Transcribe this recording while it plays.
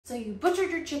So you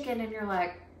butchered your chicken and you're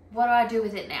like, what do I do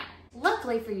with it now?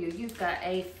 Luckily for you, you've got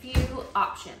a few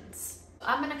options.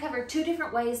 I'm gonna cover 2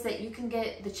 different ways that you can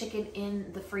get the chicken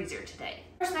in the freezer today.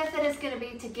 First method is gonna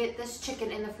be to get this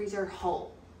chicken in the freezer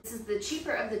whole. This is the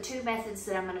cheaper of the 2 methods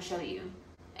that I'm gonna show you.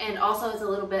 And also it's a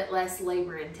little bit less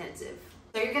labor intensive.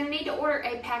 So you're gonna need to order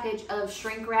a package of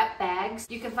shrink wrap bags.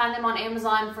 You can find them on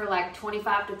Amazon for like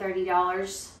 $25 to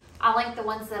 $30. I'll link the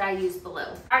ones that I use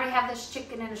below. I already have this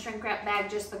chicken in a shrink wrap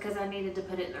bag just because I needed to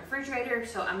put it in the refrigerator,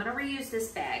 so I'm gonna reuse this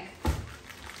bag.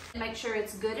 Make sure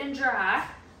it's good and dry.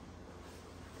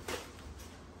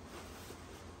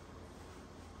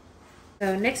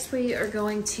 So next we are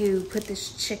going to put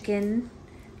this chicken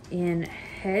in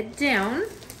head down.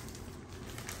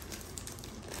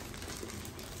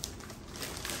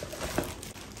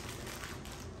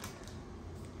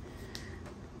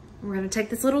 We're going to take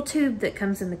this little tube that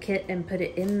comes in the kit and put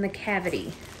it in the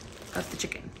cavity of the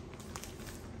chicken.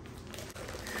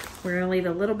 We're going to leave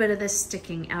a little bit of this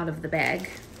sticking out of the bag.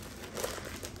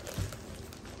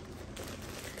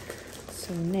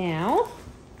 So now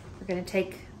we're going to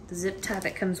take the zip tie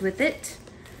that comes with it,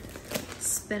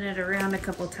 spin it around a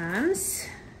couple times,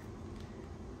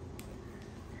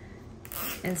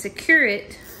 and secure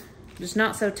it, just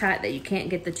not so tight that you can't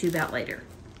get the tube out later.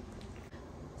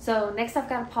 So next I've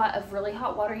got a pot of really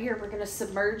hot water here. We're gonna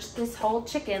submerge this whole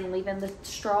chicken, leaving the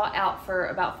straw out for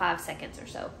about 5 seconds or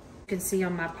so. You can see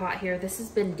on my pot here, this has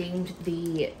been deemed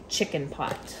the chicken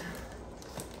pot.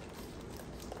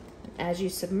 As you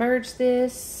submerge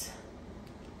this,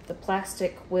 the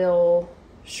plastic will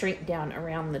shrink down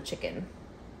around the chicken.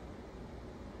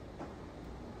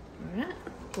 All right,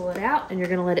 pull it out and you're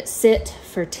gonna let it sit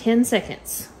for 10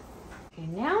 seconds. Okay,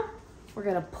 now we're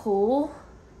gonna pull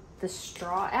the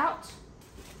straw out,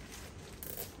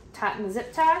 tighten the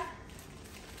zip tie,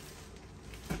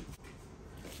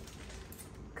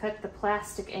 cut the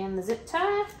plastic and the zip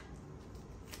tie,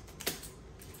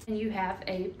 and you have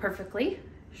a perfectly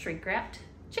shrink wrapped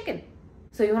chicken.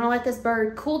 So you want to let this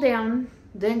bird cool down,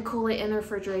 then cool it in the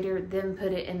refrigerator, then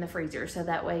put it in the freezer, so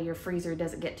that way your freezer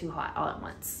doesn't get too hot all at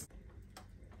once.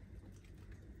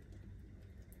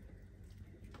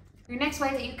 Your next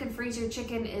way that you can freeze your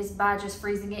chicken is by just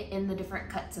freezing it in the different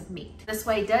cuts of meat. This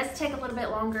way does take a little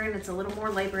bit longer and it's a little more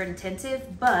labor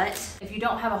intensive, but if you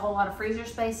don't have a whole lot of freezer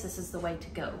space, this is the way to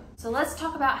go. So let's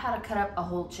talk about how to cut up a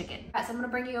whole chicken. All right, so I'm gonna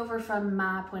bring you over from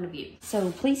my point of view. So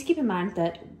please keep in mind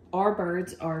that our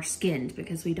birds are skinned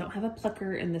because we don't have a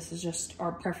plucker, and this is just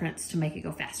our preference to make it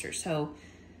go faster. So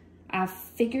I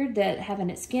figured that having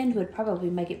it skinned would probably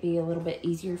make it be a little bit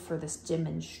easier for this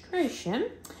demonstration.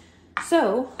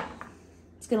 So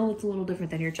it's gonna look a little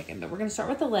different than your chicken, but we're gonna start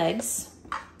with the legs.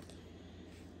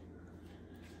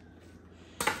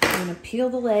 I'm gonna peel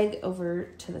the leg over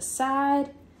to the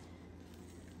side,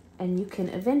 and you can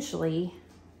eventually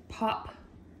pop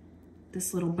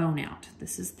this little bone out.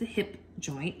 This is the hip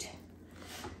joint,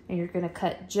 and you're gonna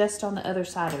cut just on the other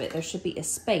side of it. There should be a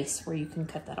space where you can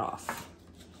cut that off.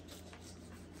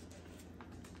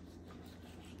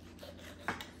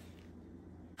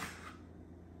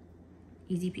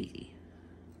 Easy peasy.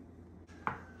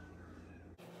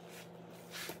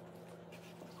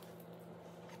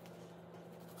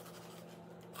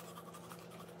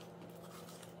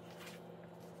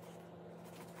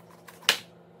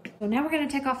 So now we're gonna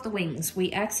take off the wings.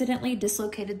 We accidentally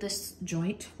dislocated this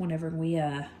joint whenever we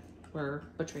were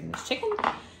butchering this chicken,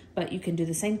 but you can do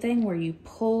the same thing where you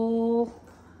pull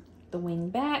the wing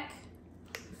back.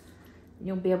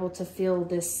 You'll be able to feel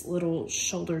this little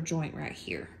shoulder joint right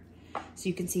here. So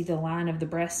you can see the line of the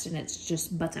breast, and it's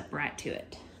just butts up right to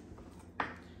it.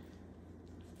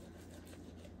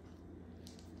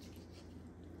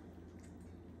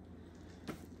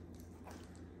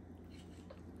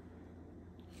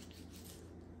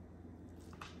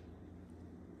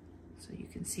 So you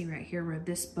can see right here where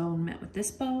this bone met with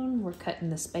this bone, we're cutting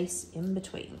the space in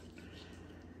between.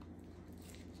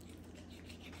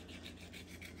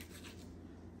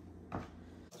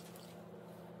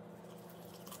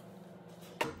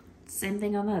 Same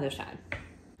thing on the other side.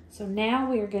 So now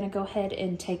we are gonna go ahead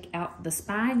and take out the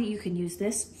spine. You can use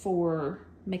this for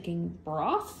making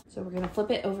broth. So we're gonna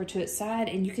flip it over to its side,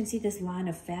 and you can see this line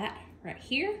of fat right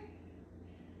here.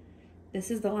 This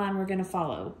is the line we're gonna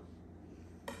follow.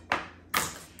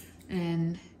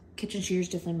 And kitchen shears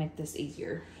definitely make this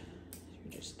easier. So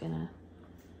you're just gonna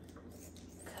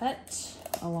cut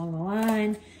along the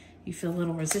line. You feel a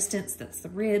little resistance, that's the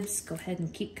ribs. Go ahead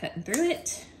and keep cutting through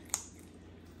it.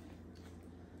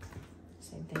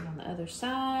 Same thing on the other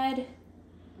side.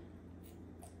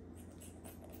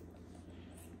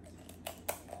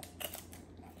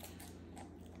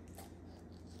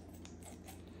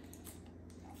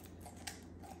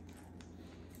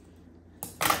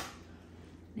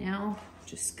 Now,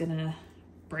 just gonna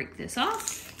break this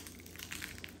off.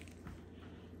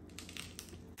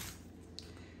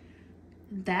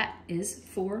 That is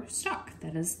for stock.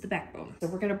 That is the backbone. So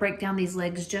we're gonna break down these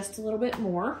legs just a little bit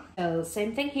more. So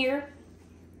same thing here.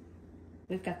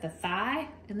 We've got the thigh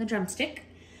and the drumstick.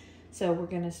 So we're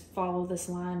gonna follow this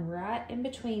line right in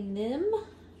between them.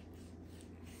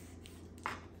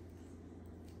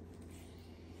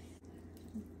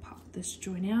 Pop this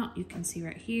joint out. You can see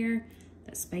right here,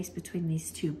 that space between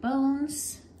these two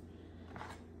bones.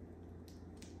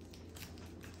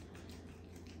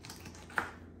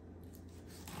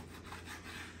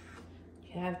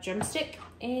 You have drumstick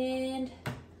and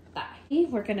thigh.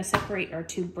 We're gonna separate our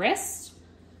two breasts.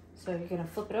 So you're gonna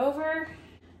flip it over.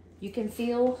 You can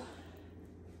feel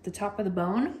the top of the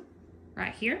bone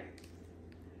right here.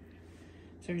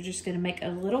 So we're just gonna make a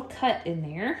little cut in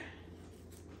there.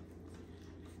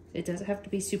 It doesn't have to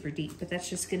be super deep, but that's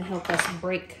just gonna help us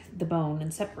break the bone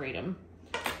and separate them.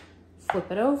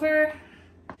 Flip it over,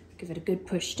 give it a good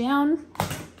push down,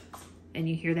 and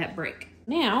you hear that break.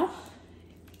 Now,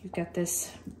 you've got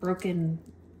this broken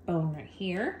bone right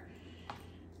here,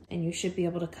 and you should be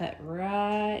able to cut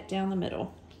right down the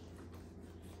middle.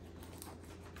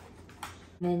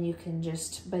 Then you can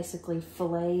just basically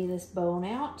fillet this bone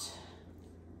out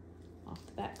off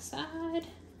the back side.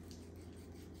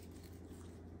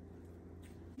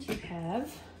 You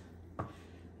have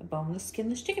a boneless,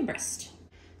 skinless chicken breast.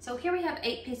 So here we have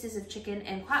 8 pieces of chicken,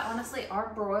 and quite honestly,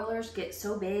 our broilers get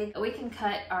so big, we can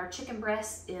cut our chicken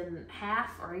breasts in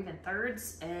half or even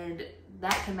thirds, and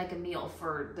that can make a meal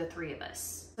for the 3 of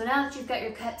us. So now that you've got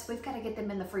your cuts, we've got to get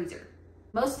them in the freezer.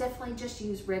 Most definitely just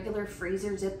use regular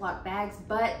freezer Ziploc bags,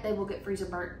 but they will get freezer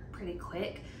burnt pretty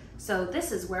quick. So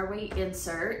this is where we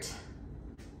insert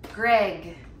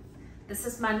Greg. This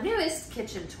is my newest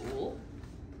kitchen tool,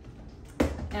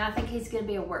 and I think he's gonna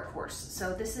be a workhorse.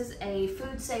 So this is a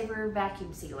FoodSaver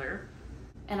vacuum sealer.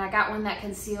 And I got one that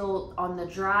can seal on the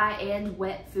dry and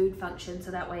wet food function,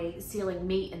 so that way sealing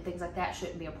meat and things like that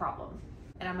shouldn't be a problem.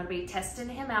 And I'm gonna be testing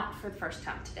him out for the first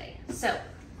time today. So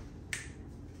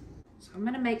I'm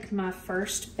gonna make my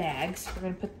first bag. So we're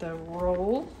gonna put the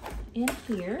roll in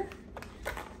here,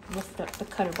 lift up the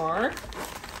cutter bar,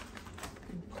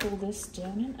 and pull this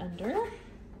down and under.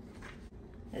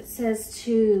 It says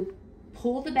to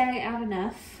pull the bag out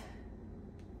enough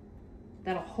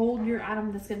that'll hold your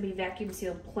item that's gonna be vacuum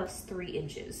sealed plus 3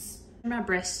 inches. My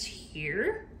breast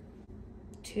here,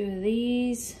 2 of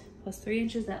these plus 3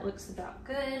 inches, that looks about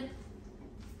good.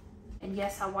 And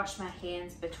yes, I wash my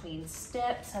hands between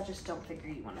steps. I just don't figure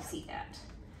you wanna see that.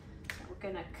 So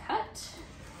we're gonna cut.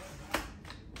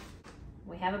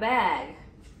 We have a bag.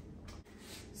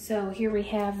 So here we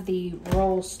have the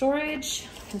roll storage.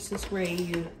 This is where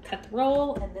you cut the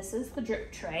roll, and this is the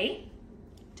drip tray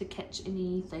to catch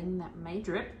anything that may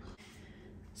drip.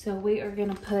 So we are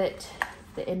gonna put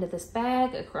the end of this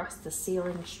bag across the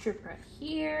sealing strip right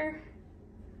here.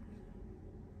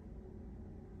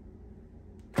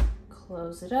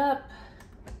 Close it up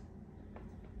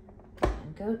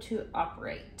and go to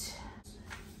operate.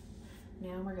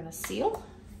 Now we're gonna seal.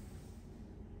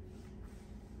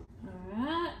 All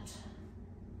right.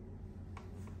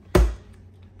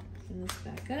 Open this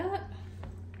back up.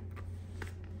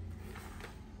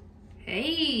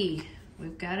 Hey,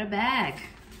 we've got a bag.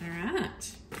 All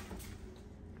right.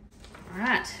 All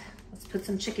right, let's put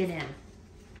some chicken in.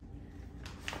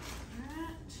 All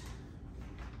right.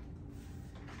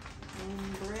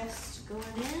 And breast going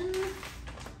in.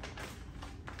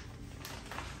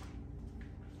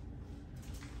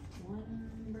 One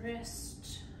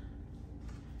breast.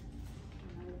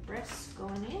 Another breast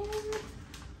going in.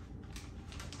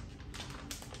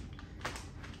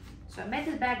 So I made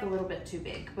the bag a little bit too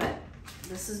big, but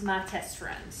this is my test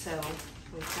run. So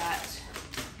we've got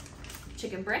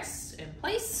chicken breasts in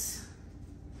place.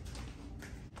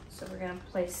 So we're gonna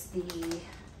place the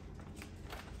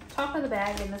top of the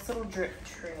bag in this little drip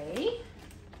tray.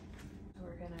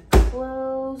 We're gonna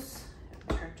close,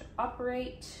 turn to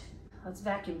operate. Let's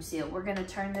vacuum seal. We're gonna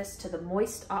turn this to the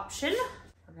moist option.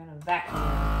 We're gonna vacuum.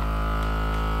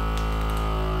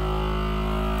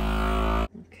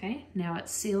 Okay, now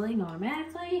it's sealing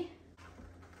automatically.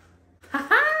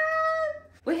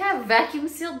 We have vacuum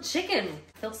sealed chicken.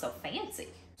 Feels so fancy.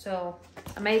 So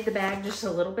I made the bag just a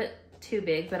little bit too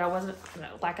big, but I wasn't,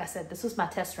 like I said, this was my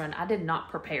test run. I did not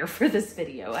prepare for this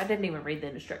video. I didn't even read the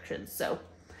instructions. So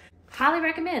highly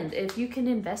recommend, if you can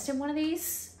invest in one of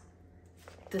these,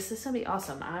 this is gonna be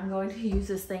awesome. I'm going to use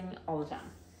this thing all the time.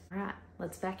 All right,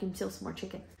 let's vacuum seal some more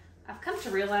chicken. I've come to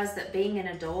realize that being an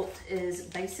adult is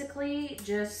basically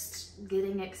just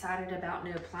getting excited about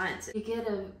new appliances. You get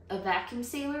a vacuum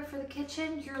sealer for the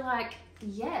kitchen, you're like,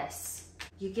 yes.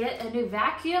 You get a new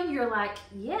vacuum, you're like,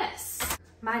 yes.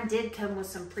 Mine did come with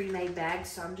some pre-made bags,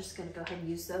 so I'm just gonna go ahead and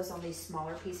use those on these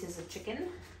smaller pieces of chicken.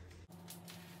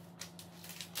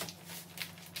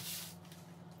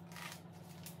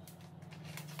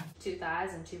 Two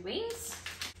thighs and two wings.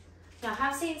 Now, I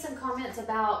have seen some comments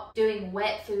about doing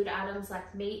wet food items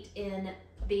like meat in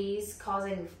these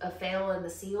causing a fail in the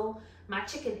seal. My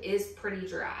chicken is pretty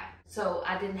dry, so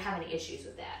I didn't have any issues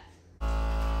with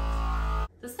that.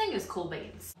 This thing is cool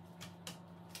beans.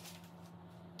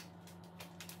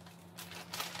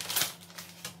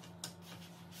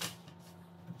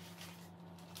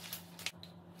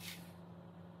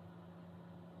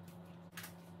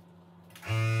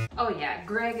 Oh yeah,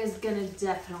 Greg is gonna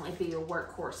definitely be a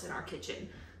workhorse in our kitchen.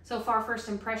 So far, first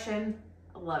impression,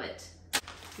 I love it.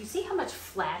 You see how much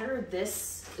flatter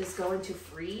this is going to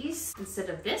freeze instead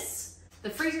of this?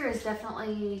 The freezer is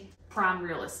definitely prime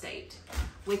real estate.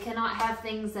 We cannot have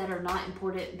things that are not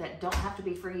important that don't have to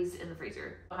be freezed in the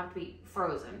freezer. Don't have to be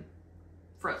frozen.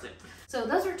 So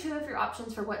those are two of your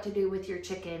options for what to do with your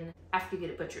chicken after you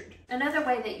get it butchered. Another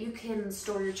way that you can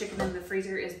store your chicken in the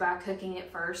freezer is by cooking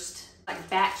it first, like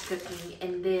batch cooking,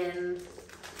 and then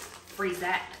freeze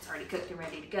that. It's already cooked and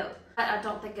ready to go. But I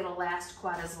don't think it'll last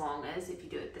quite as long as if you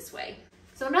do it this way.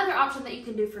 So another option that you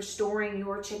can do for storing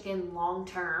your chicken long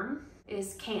term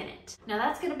is can it. Now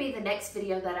that's gonna be the next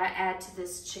video that I add to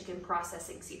this chicken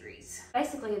processing series.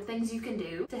 Basically, the things you can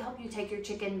do to help you take your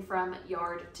chicken from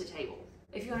yard to table.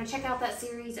 If you want to check out that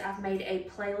series, I've made a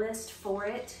playlist for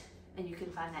it, and you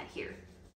can find that here.